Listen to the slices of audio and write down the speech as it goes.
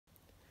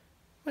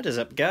What is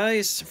up,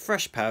 guys?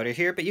 Fresh Powder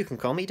here, but you can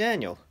call me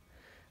Daniel.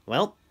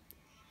 Well,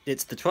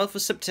 it's the 12th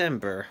of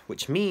September,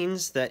 which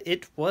means that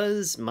it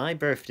was my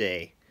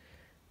birthday.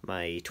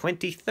 My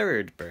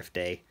 23rd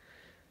birthday.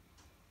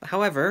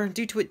 However,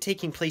 due to it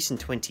taking place in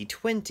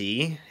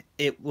 2020,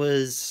 it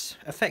was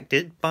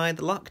affected by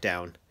the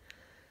lockdown.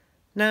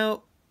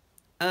 Now,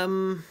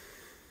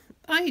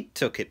 I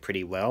took it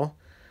pretty well.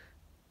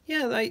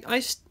 Yeah,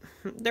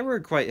 there were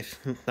quite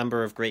a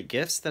number of great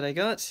gifts that I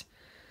got.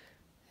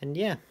 And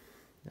yeah,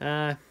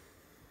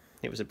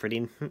 it was a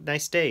pretty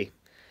nice day.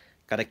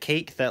 Got a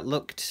cake that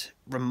looked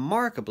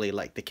remarkably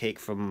like the cake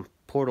from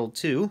Portal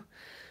 2.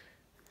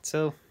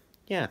 So,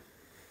 yeah,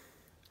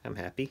 I'm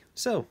happy.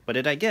 So, what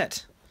did I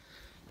get?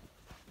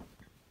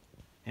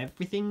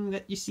 Everything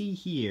that you see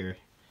here,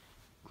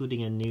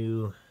 including a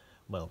new,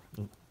 well,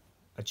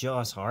 a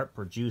Jaws harp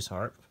or Juice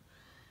harp.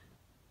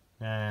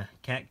 How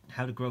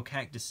to grow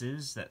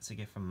cactuses, that's a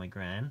gift from my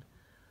gran.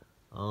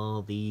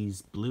 All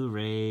these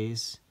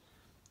Blu-rays,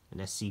 an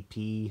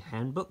SCP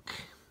handbook,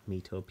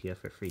 Miitopia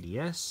for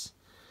 3DS,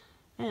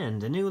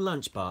 and a new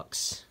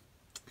lunchbox.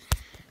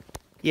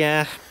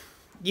 Yeah,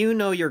 you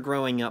know you're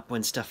growing up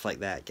when stuff like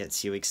that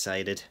gets you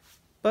excited.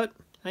 But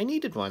I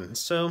needed one,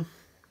 so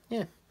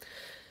yeah.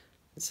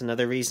 It's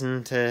another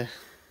reason to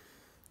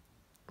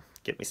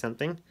get me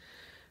something.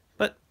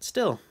 But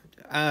still,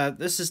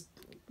 this is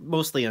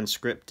mostly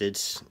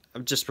unscripted.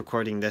 I'm just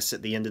recording this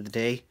at the end of the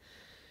day.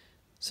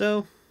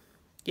 So,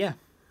 yeah,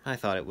 I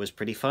thought it was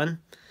pretty fun.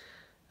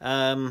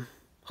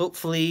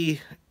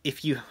 Hopefully,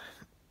 if you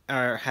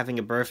are having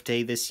a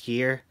birthday this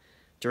year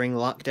during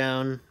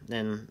lockdown,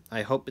 then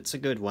I hope it's a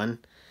good one.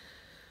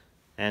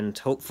 And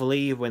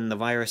hopefully, when the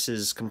virus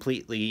is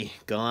completely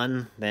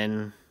gone,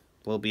 then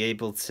we'll be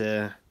able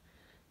to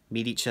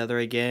meet each other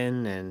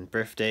again, and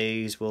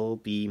birthdays will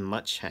be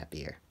much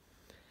happier.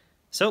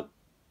 So,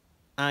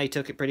 I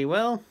took it pretty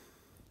well.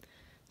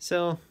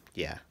 So,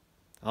 yeah.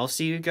 I'll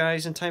see you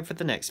guys in time for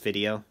the next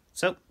video.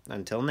 So,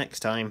 until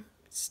next time,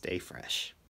 stay fresh.